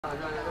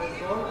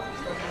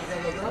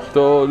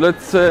So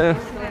let's say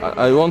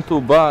I want to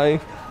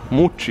buy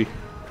mochi.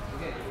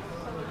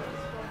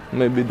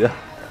 Maybe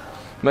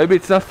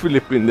it's not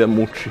Philippine, the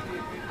mochi.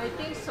 I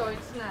think so,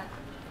 it's not.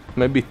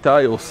 Maybe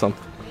Thai or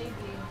something. Maybe.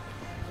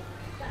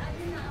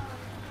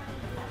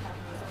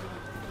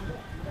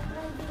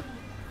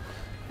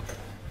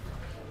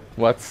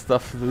 What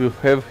stuff do you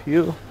have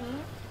here?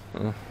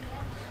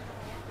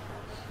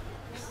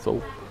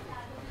 Soap.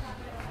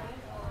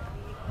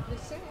 The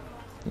same.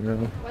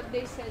 Yeah. What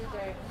they sell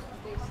there.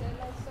 They sell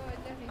also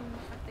there in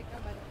Makati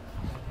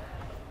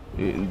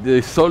Cabalen.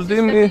 They sold This is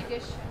him. the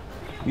biggest.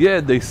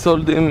 Yeah, they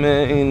sold him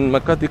in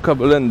Makati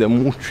Cabalen, the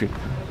mochi.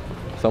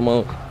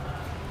 Somehow.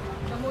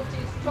 The mochi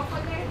is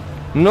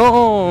chocolate.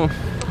 No,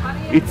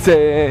 it's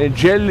a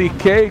jelly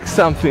cake,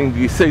 something.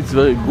 He said it's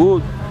very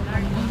good.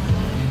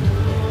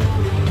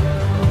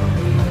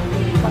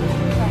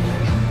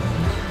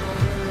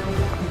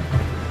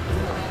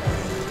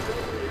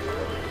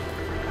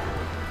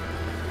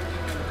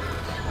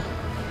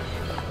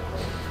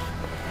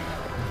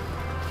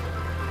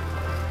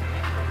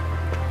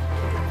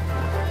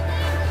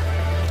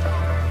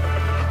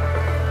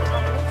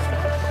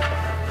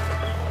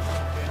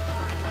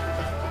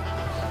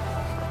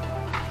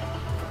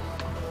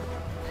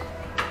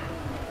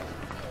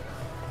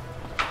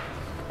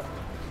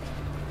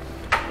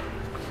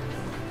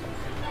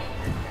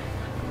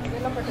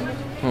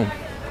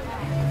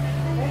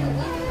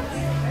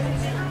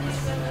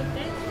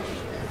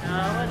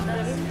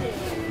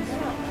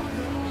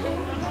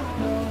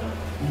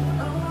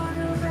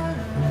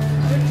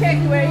 You check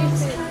where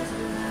is it?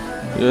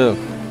 Yeah.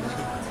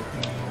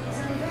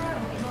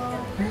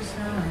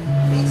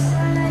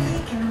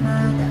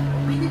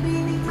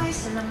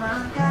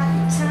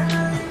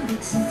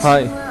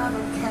 Hi.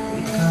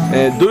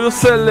 Do you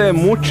sell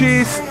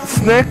mochi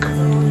snack?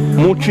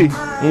 Mochi.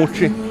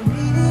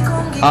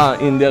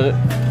 In there.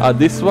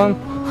 This one?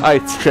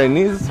 It's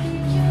Chinese?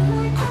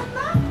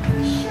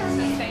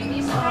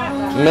 Chinese.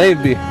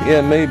 Maybe.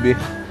 Yeah, maybe.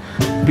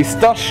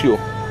 Pistachio.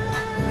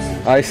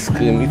 Ice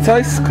cream. It's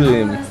ice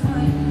cream.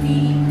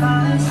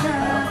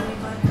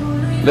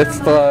 Let's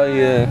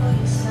try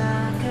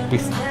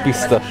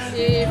pistachio.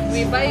 If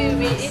we buy,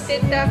 we eat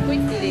it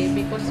quickly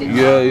because it's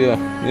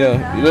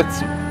Yeah.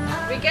 Let's.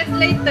 we get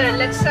later.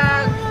 Let's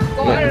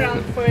go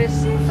around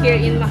first here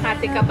in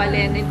Makati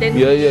Cabalen and then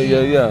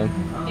Yeah.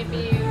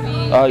 maybe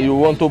we You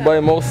want to buy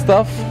more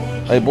stuff?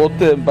 I bought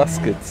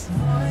baskets.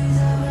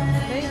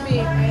 maybe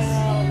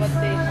what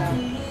they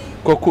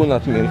have.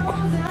 Coconut milk.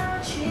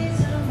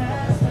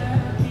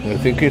 I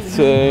think it's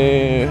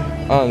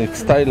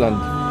Thailand.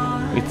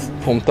 It's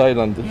from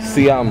Thailand.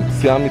 Siam,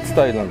 it's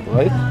Thailand,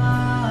 right?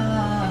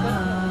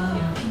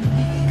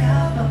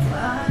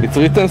 It's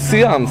written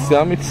Siam,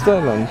 it's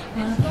Thailand.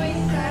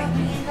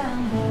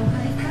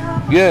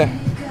 Yeah,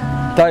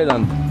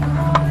 Thailand.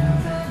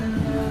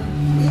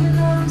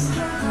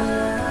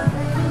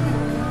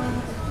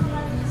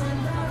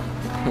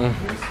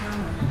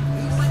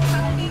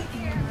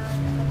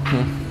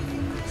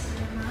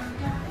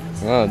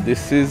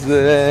 This is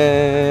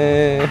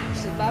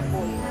It's a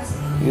bubble.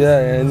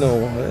 yeah, I know.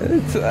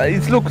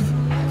 It looks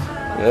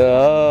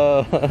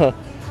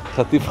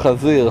חטיף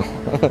חזיר.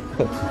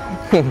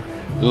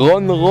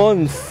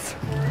 רונס.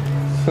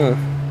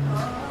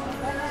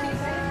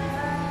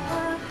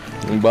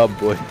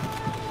 Baboy.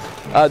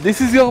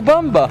 This is your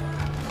bamba,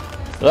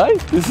 right?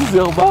 This is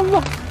your bamba?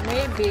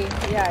 Maybe,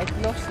 yeah, it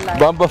looks like.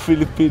 Bamba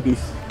Philippines.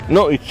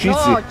 No, it's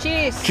cheesy. No,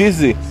 cheese.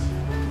 Cheesy.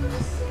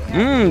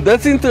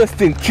 That's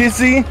interesting.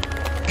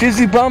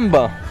 Cheesy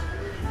bamba.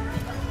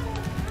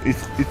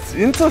 It's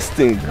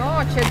interesting.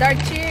 No, cheddar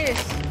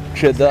cheese.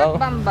 Cheddar. It's not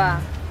bamba.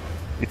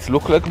 It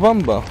looks like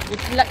bamba.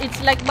 It's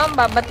like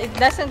bamba, but it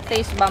doesn't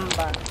taste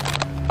bamba.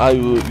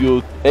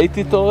 You ate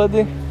it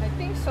already? I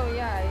think so,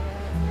 yeah.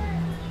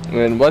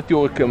 And what you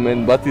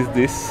recommend? What is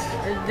this?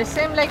 The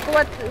same like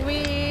what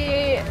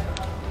we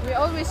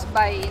always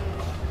buy in.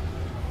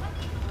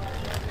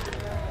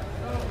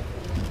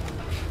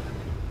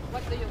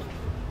 What do you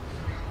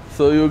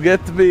So you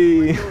get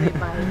me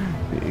buy?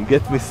 you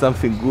get me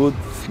something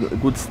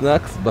good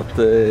snacks, but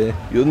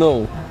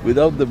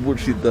without the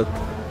bullshit that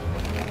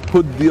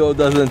Hood Dio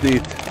doesn't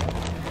eat.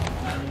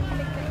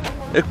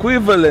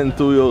 Equivalent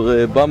to your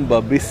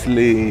Bamba,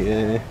 Bisley,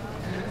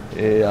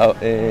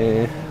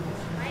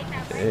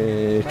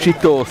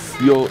 Cheetos,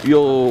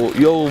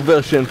 your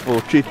version for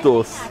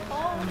Cheetos.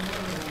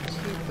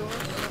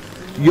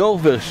 Your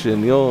version,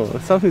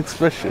 something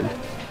special.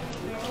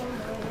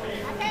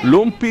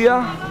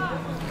 Lumpia.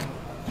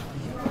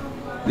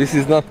 This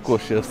is not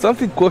kosher.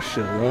 Something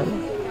kosher, right?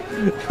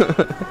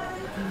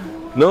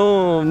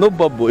 No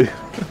baboy.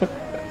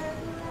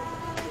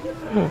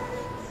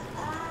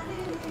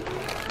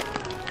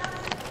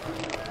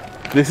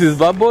 This is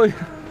baboy?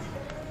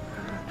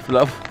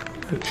 Fluff.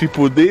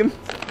 Chipudim?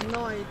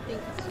 No, I think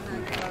it's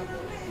not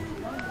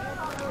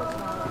bubble.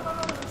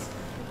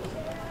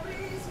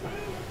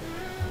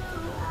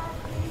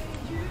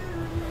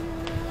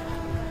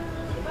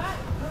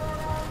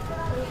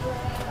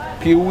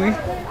 Kiwi?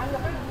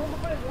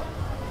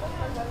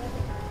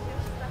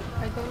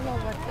 don't know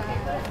what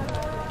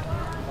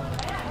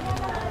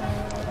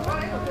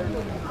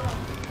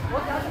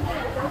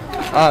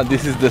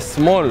This is the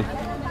small.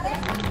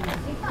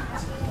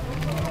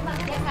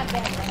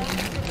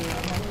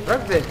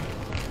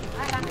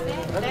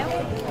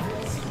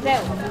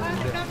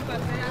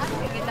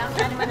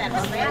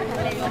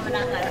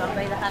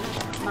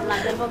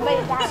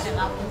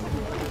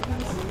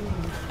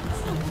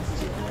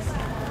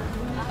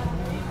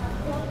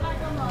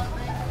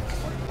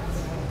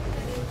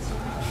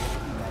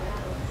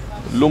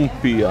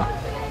 Lumpia.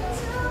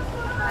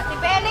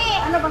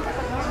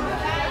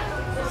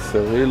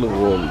 Cereal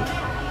roll.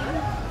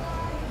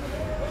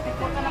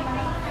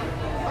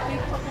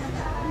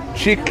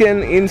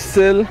 Chicken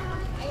insel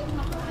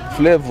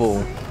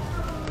flavor.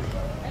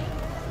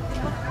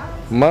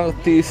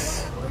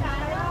 Martis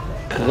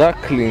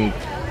crackling.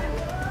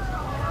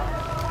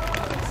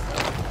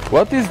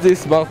 What is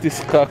this Martis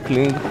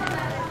crackling?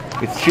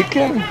 It's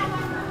chicken?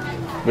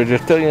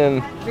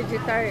 Vegetarian.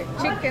 Vegetarian.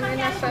 Chicken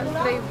innocent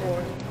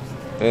flavor.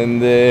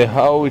 And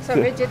how it's... It's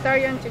a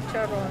vegetarian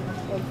chicharron,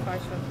 old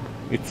fashioned.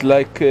 It's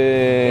like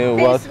It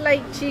what? tastes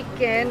like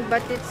chicken,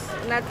 but it's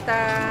not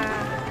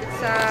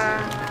it's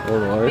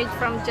Alright. made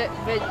from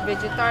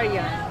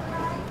vegetarian.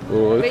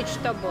 Alright.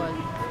 Vegetable.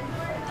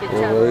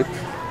 Chicharron.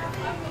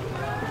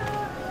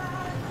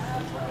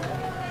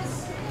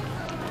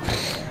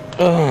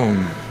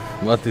 Alright.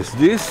 What is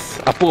this?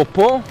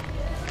 Apropos?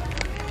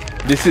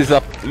 This is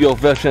your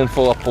version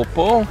for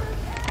apropos?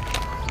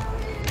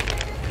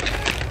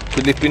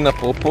 Philippine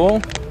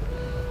apropos?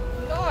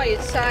 No,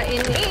 it's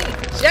in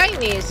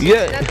Chinese.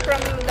 Yeah. It's not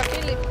from the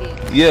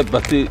Philippines. Yeah,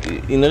 but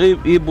in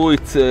Hebrew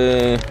it's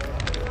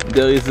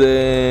there is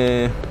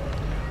a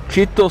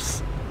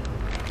Cheetos.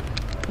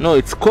 No,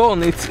 it's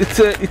corn.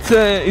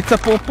 It's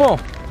apropos.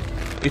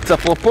 It's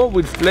apropos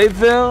with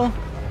flavor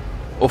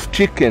of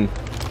chicken.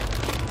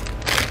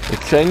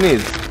 It's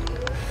Chinese.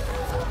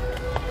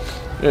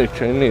 Yeah,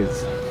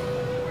 Chinese.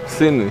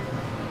 Sini.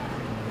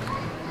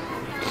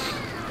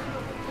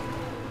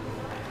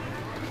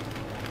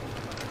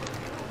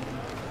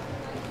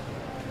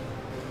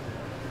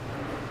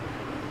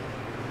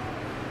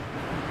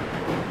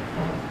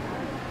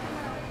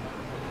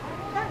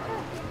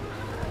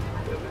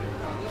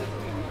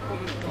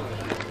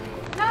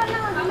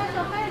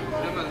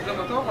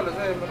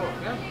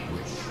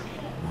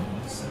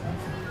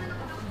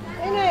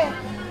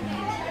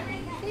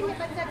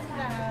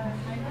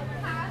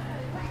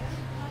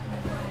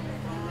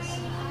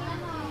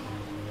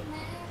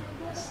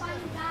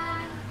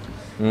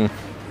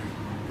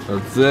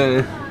 אז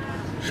זה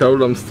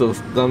שאול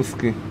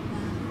אמסטרדמסקי,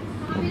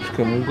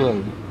 משקה מוגז,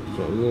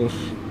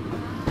 3.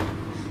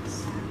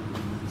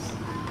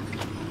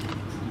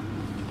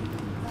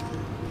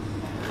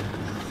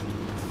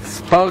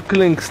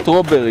 Sparkling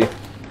strawberry.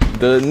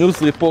 The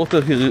news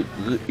reporter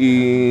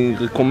he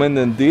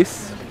recommended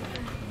this.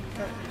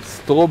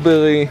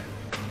 Strawberry,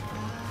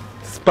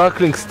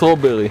 sparkling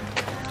strawberry.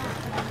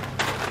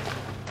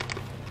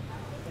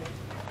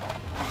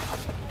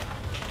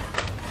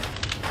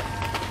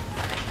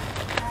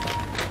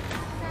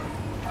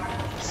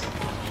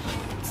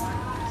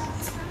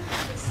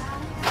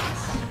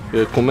 He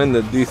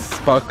recommended this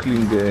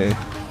sparkling,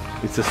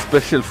 it's a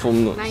special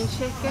from... 9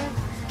 shekel?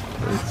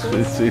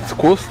 It's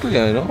costly,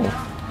 I know.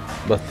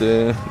 But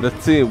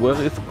let's see where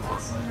it's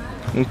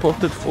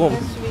imported from.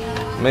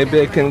 Maybe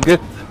I can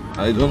get,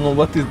 I don't know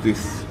what is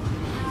this.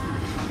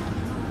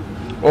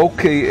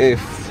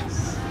 OKF.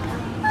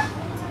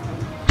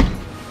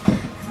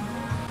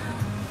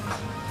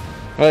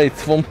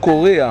 It's from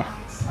Korea.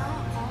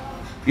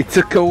 It's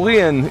a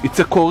Korean,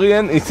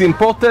 it's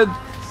imported.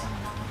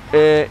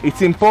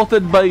 It's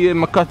imported by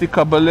Makati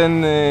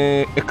Cabalen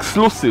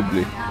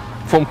exclusively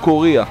from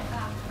Korea.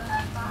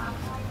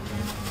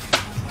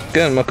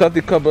 כן,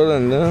 מקאתי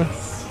קבלן.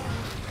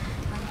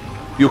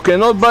 You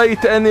cannot buy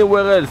it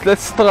anywhere else.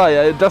 Let's try.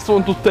 I just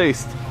want to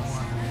taste.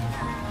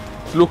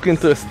 It looks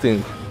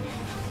interesting.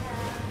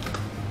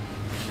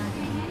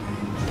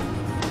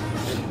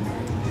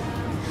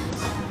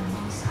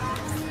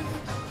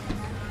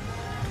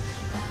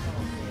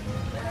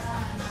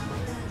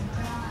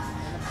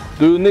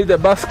 Do you need a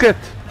basket?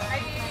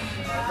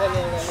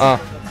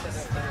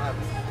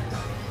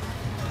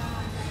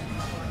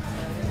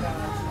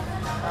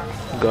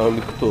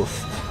 garlic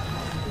toast.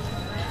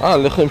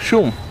 לחם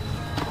שום.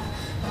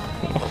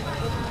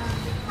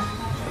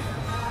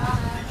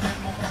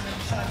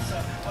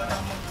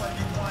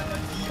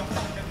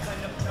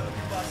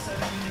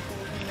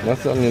 מה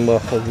זה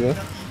הממרח הזה?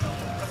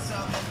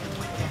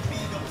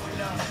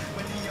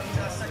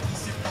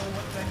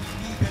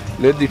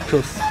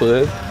 לדיצ'ו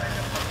ספרד.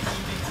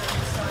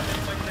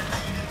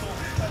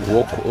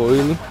 ווק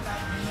אויל.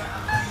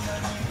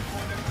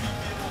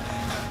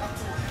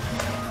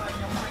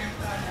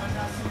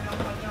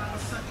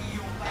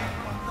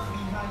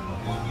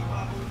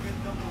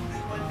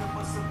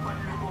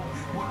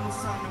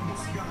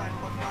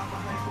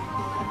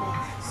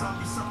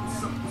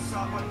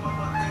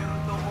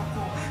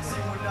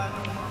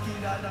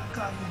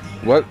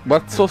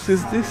 What sauce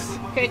is this?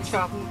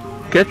 Ketchup.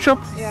 Ketchup?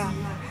 Yeah,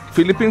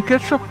 Philippine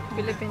ketchup?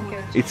 Philippine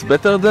ketchup. It's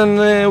better than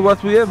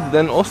what we have,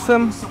 than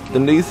awesome,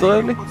 than the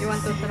Israeli. You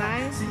want to try?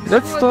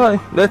 Let's try.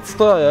 Let's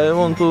try. I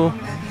want to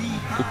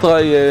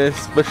try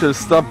special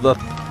stuff that.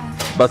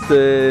 But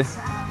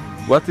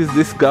what is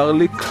this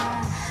garlic?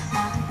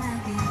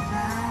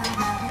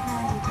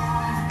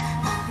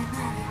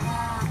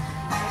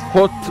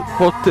 Hot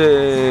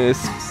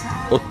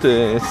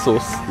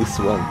sauce. This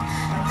one.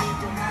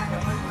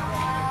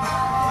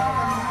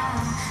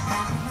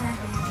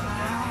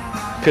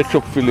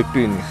 Ketchup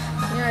Philippine.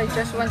 Yeah, I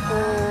just want to...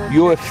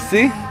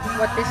 UFC?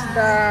 What is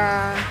the...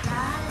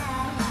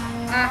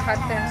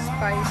 hot and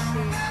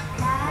spicy.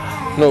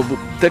 No, but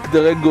take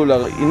the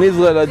regular. In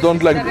Israel, I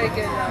don't like. The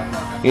regular.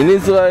 In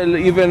Israel,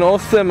 even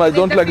awesome, I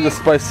don't like the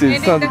spicy.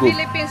 It's not in the good.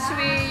 Philippines,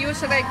 we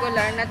use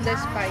regular, not the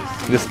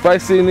spicy. The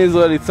spicy in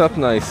Israel, it's not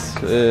nice.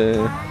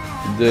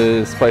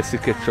 The spicy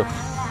ketchup.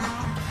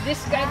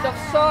 This kind of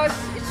sauce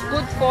is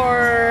good for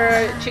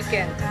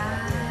chicken.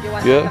 You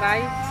want Yeah. to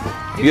try?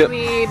 If Yeah.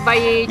 we buy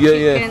Yeah,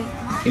 chicken,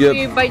 yeah. if Yeah.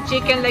 we buy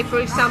chicken, like for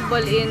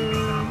example in...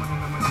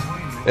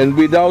 And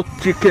without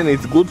chicken,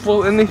 it's good for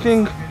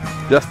anything?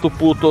 Just to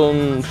put on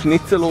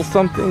schnitzel or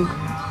something?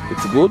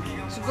 It's good?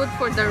 It's good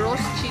for the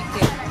roast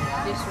chicken,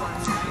 this one.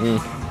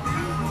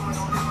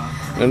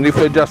 And if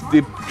I just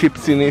dip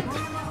chips in it?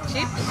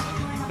 Chips?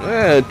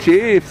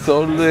 Chips,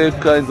 all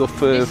kinds of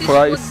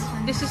fries.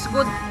 This is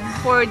good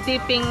for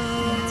dipping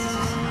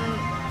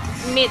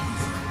meat.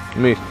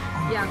 Meat.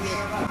 Yeah, meat.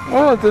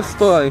 Oh, let's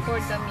try. For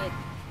the meat.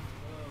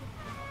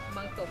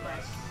 Bang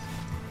tobas.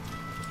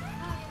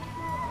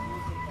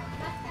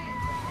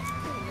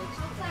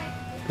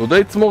 Today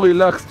it's more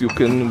relaxed.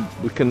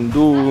 We can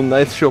do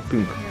nice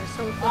shopping. Yeah,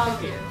 so put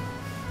it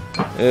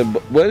here.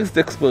 But where is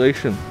the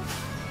expiration?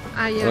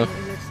 Yeah,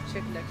 let's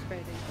check the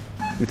expiration.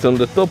 It's on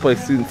the top. I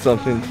see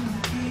something.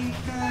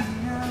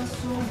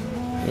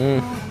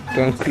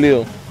 Can clear.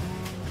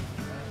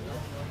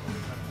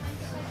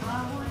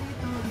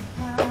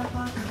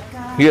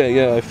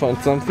 Yeah, I found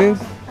something.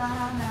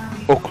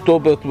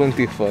 October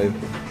 25.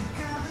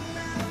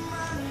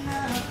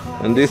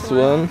 And this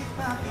one.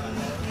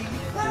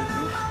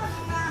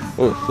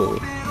 Oh,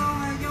 sorry.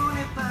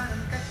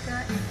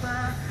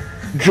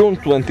 June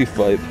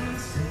 25.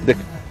 The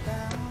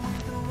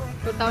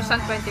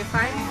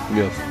 2025?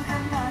 yes.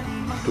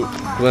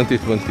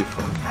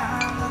 2025.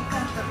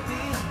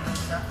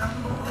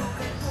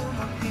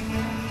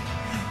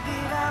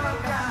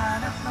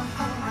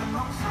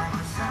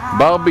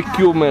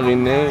 Barbecue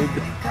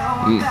marinade,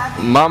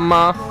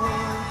 mama,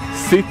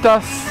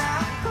 citas.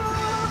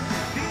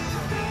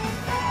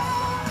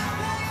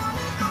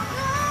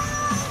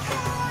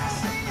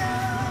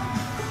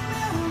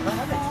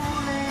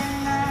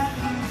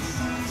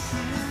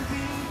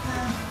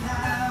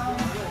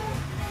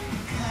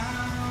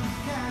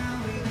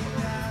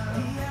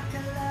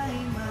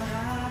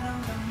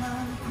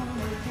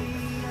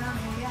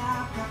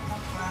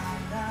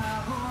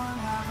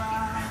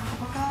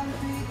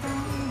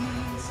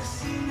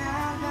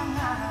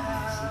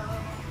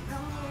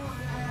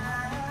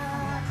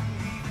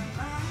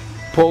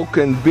 Pork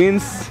and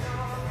beans,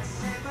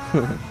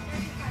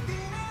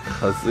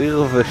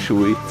 חזיר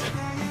ושועית.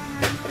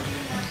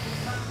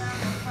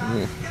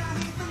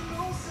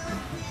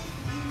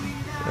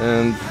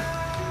 And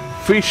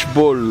fish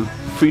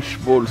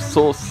ball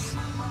sauce.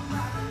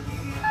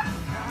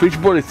 Fish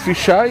ball is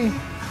fish eye?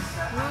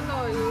 No,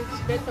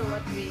 it's better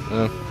what we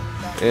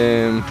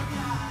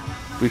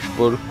Fish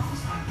ball.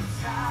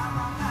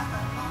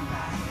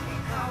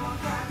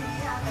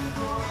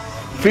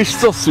 Fish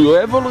sauce you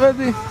have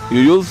already?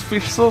 You use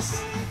fish sauce?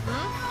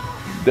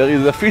 There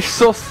is a fish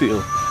sauce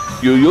here.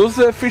 You use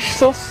a fish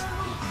sauce?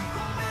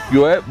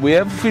 We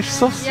have fish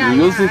sauce? Yeah,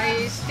 you use it?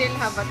 I still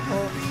have at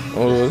home.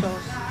 Alright.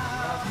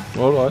 Sauce.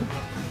 Alright.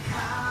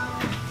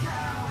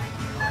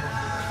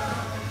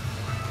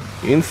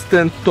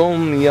 Instant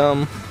tom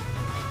yum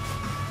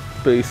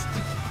paste.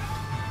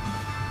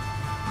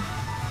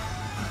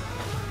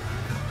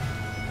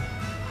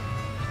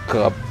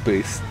 Crab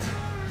paste.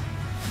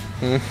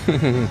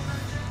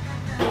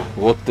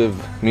 רוטב,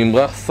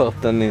 ממרח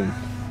סרטנים.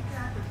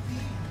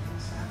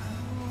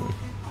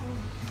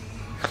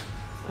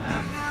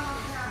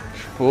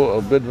 יש פה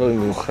הרבה דברים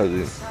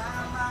מיוחדים.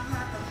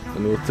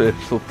 אני רוצה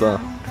לעשות את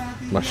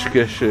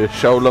המשקה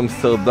ששאול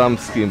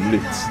אמסטרדמסקי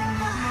המליץ.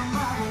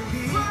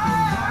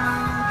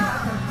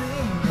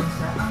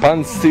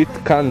 פנסית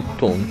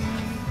קנטון.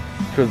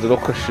 אני חושב שזה לא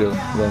כשר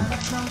גם.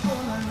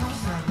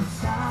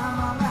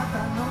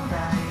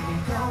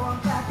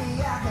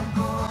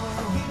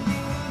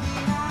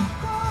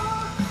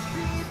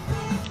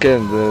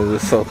 כן, זה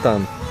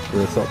סרטן,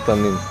 זה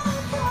סרטנים.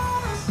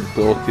 זה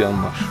פירות ים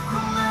משהו.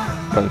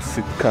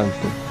 פנסית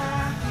קנטון.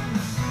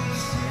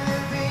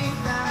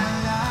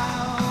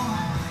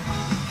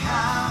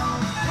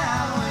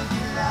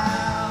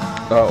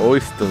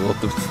 אויסטר,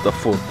 רוטב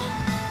צדפות.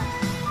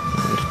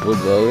 יש פה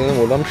דברים,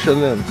 עולם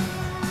שלם.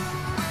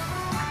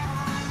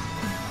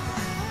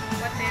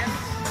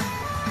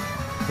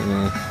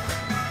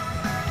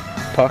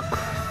 פאק.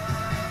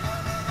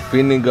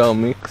 ויניגר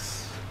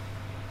מיקס.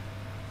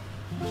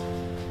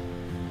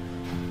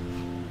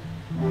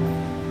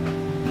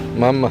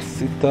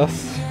 Mamacitas.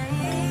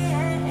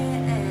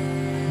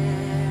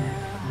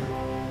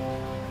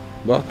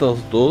 What are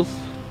those?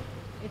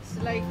 It's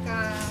like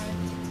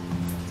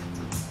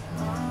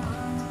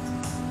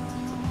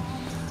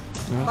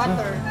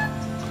butter.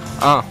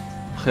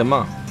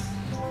 חמאה.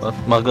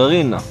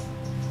 מרגרינה.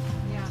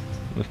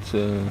 Yeah. It's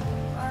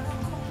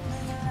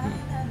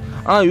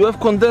you have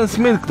condensed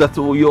milk that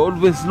you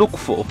always look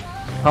for.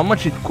 How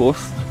much it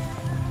costs?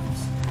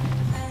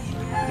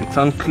 It's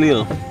unclear.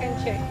 You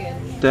can check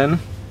it. 10?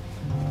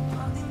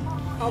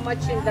 How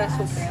much in the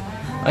super?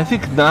 I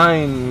think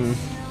 9.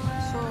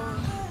 So,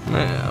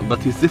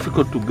 But it's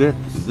difficult to get,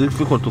 it's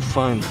difficult to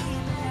find.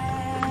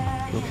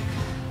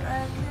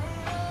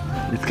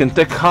 It can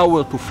take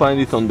hours to find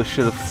it on the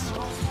shelves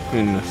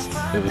in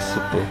every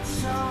super.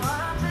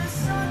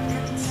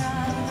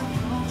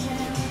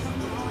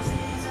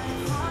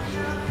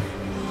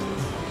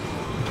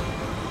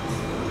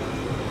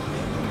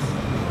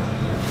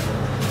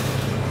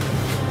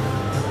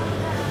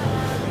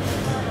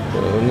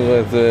 נראה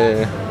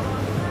איזה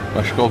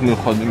משקאות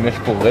מיוחדים יש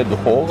פה. רד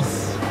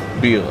הורס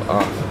ביר,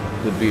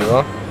 זה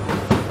בירה.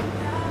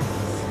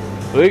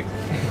 ריק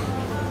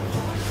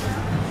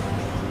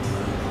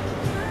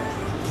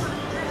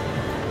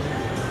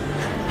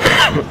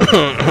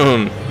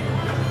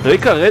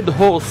ריקה, רד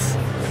הורס,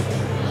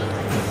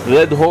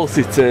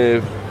 it's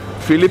a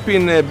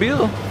Philippine beer?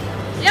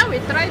 yeah, we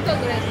tried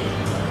already.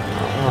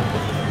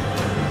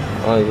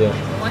 Yeah.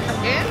 Want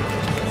again?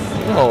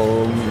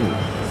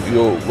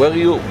 No, where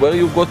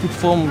you got it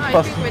from? I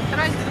think we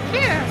tried it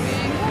here. We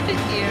got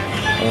it here.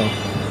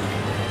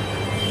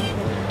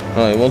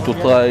 I want to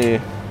try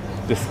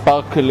the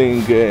sparkling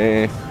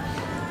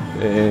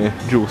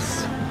juice.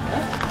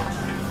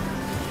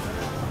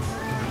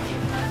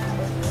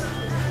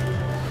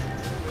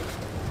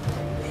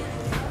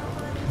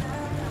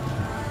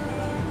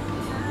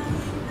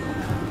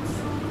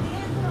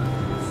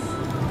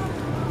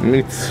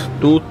 מיץ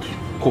תות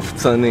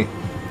קופצני.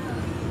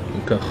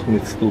 ניקח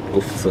מיץ תות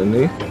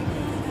קופצני.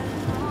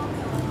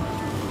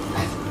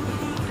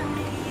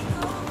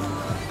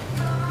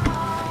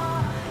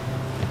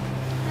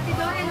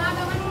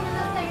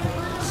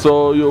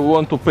 So you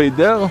want to pay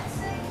there?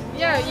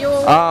 Yeah, you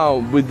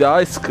With the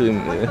ice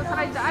cream. want to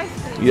try the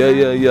ice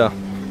cream? Yeah.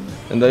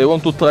 And I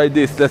want to try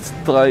this. Let's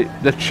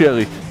share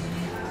it.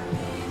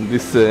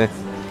 This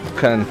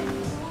can.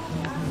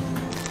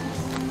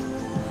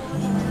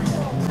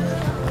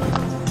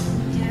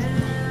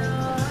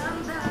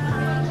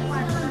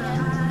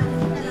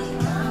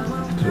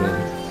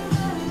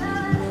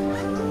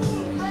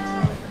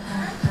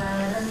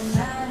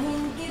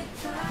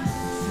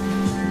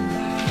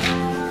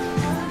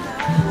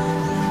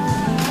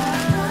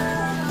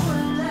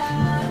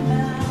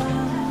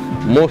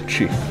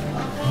 מוצ'י.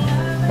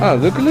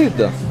 זה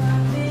גלידה.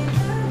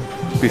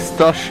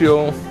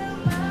 פיסטשיו.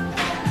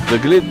 זה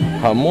גליד.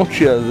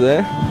 המוצ'י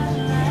הזה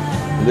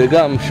זה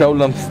גם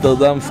שאול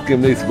אמסטרדמסקי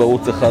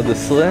בערוץ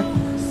 11.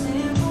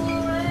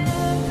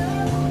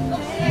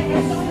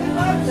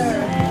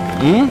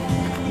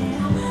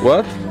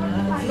 What?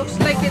 Looks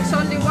like it's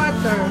only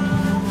water.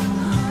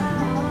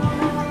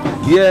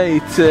 Yeah,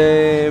 it's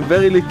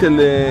very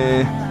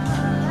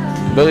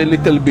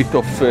little bit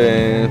of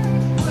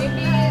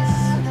Maybe it's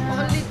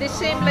only the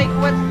same like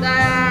what I...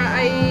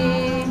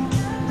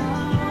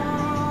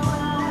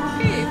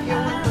 Okay, if you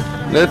want to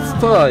try. let's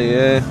try.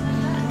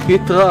 He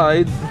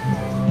tried.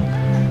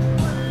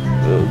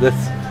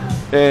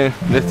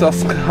 Let's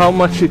ask how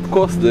much it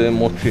cost the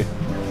mochi.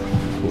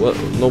 Well,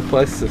 no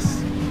prices.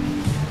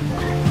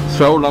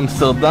 שאול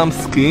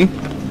אמסטרדמסקי.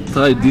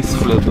 Try this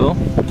flavor.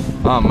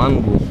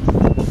 Mango.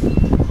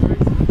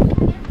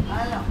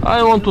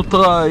 I want to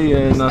try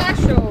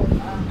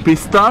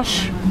pistache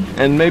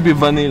and maybe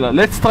vanilla.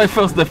 Let's try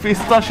first the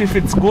pistache. If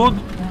it's good,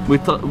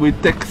 we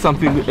take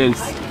something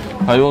else.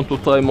 I want to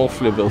try more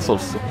flavors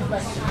also.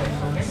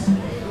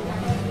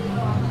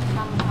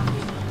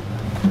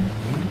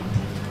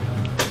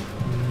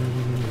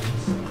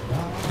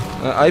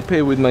 I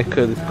pay with my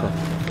credit card.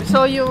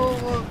 So you...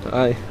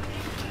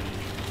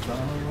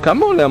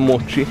 כמה עולה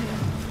המוצ'י?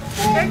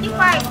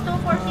 35,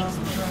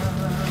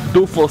 2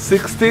 2 for 60. for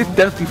 60,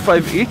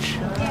 35 each?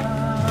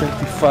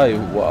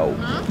 35, wow.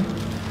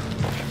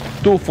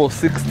 2 for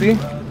 60,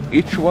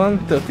 each one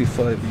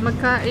 35.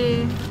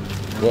 Makati,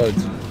 Right.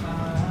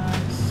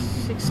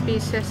 6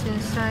 pieces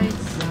inside.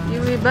 You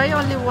will buy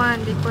only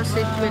one because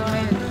it will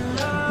melt.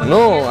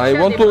 No, I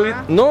want to eat.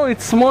 No,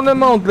 it's small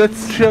amount.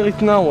 Let's share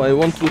it now. I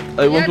want to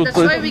That's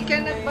try. why we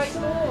cannot buy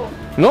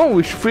two. No,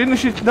 we should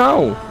finish it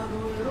now.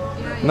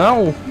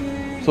 Now.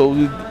 So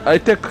I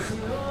take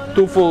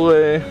 2 for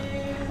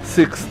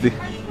 60. It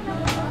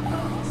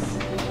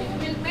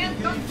will melt,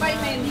 don't buy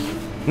many.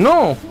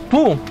 No,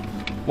 2.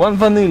 One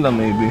vanilla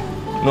maybe.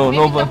 No, Maybe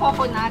no. the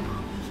coconut.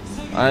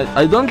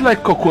 I don't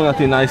like coconut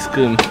in ice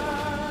cream.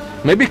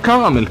 Maybe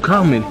caramel.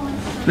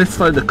 Let's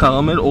try the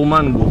caramel or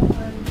mango.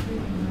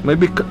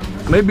 Maybe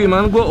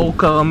mango or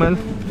caramel.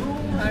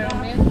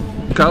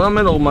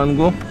 Caramel or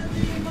mango. You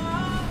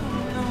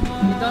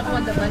don't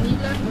want the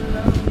vanilla?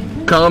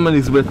 Caramel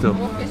is better.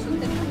 Okay, so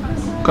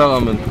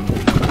קרמל.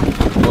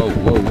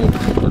 וואו,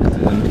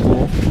 אין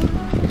פה.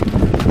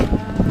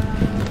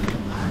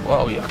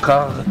 וואו,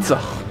 יקר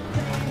רצח.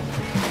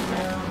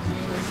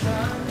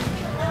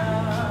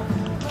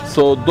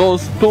 So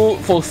those two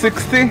for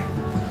 60?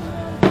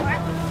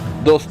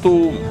 Those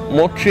two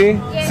mochi,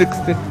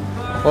 60?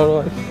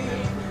 Alright.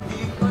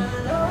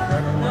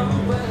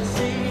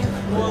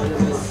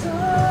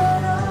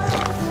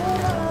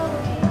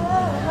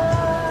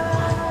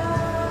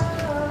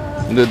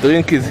 The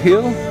drink is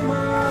here?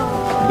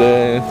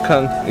 The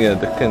can, yeah,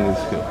 the can is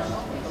here.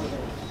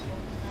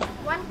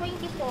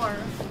 124.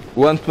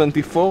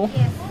 124?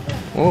 Yes.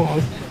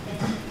 Oh.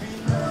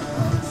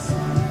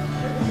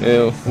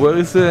 Where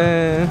is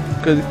the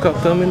credit card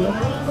terminal?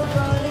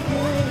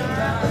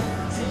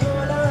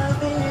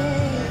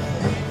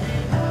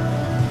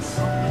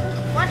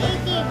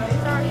 118.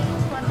 Sorry,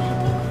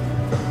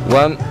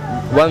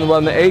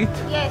 118?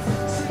 Yes.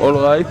 All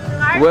right.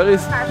 Card? Where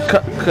is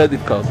Cash.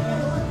 credit card?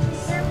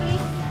 Here, please.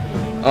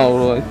 All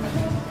right.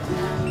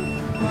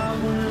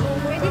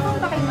 Pwede pong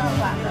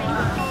pakibaba.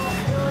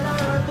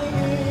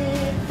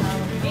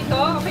 Dito?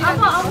 Okay lang.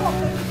 Ako.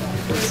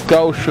 עסקה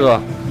אושרה.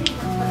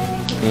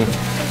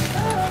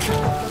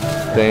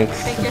 Thanks.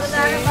 Thank you,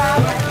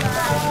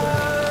 sir.